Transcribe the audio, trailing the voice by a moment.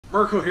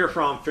Marko here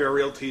from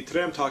Realty.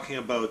 Today I'm talking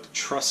about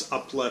truss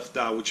uplift,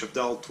 which I've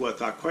dealt with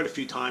quite a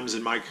few times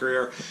in my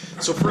career.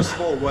 So first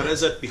of all, what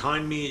is it?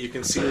 Behind me you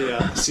can see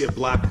a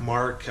black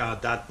mark.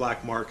 That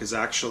black mark is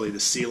actually the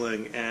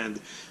ceiling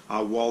and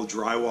wall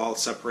drywall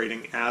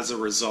separating as a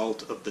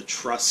result of the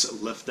truss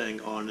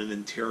lifting on an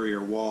interior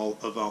wall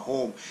of a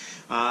home.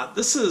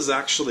 This is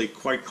actually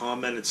quite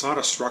common. It's not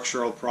a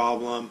structural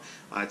problem.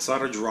 It's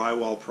not a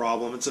drywall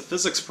problem. It's a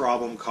physics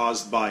problem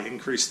caused by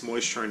increased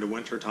moisture in the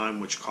wintertime,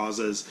 which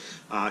causes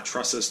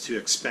trusses to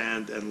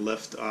expand and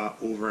lift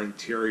over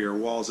interior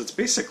walls. It's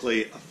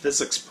basically a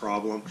physics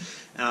problem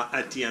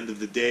at the end of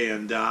the day,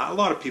 and a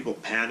lot of people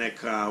panic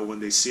when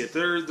they see it.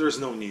 There's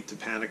no need to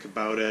panic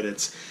about it.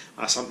 It's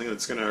something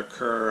that's going to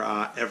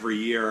occur every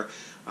year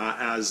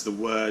as the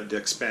wood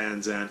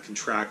expands and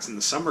contracts in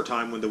the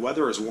summertime when the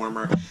weather is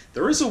warmer.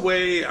 There is a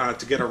way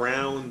to get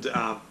around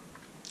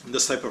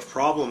this type of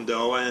problem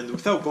though, and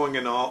without going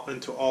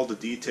into all the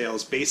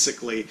details,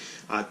 basically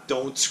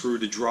don't screw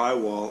the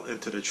drywall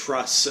into the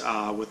truss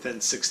within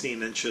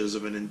 16 inches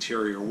of an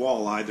interior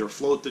wall. Either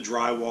float the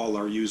drywall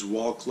or use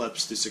wall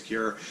clips to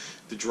secure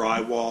the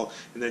drywall,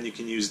 and then you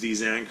can use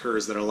these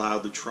anchors that allow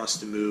the truss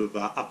to move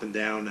up and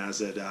down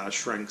as it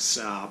shrinks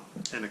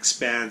and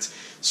expands.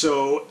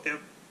 So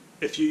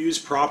if you use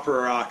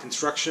proper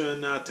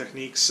construction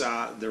techniques,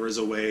 there is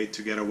a way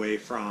to get away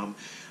from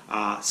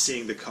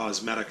seeing the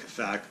cosmetic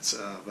effects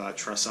of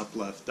truss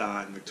uplift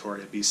in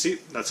Victoria, BC.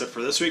 That's it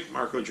for this week.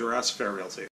 Marko, Juras, Realty.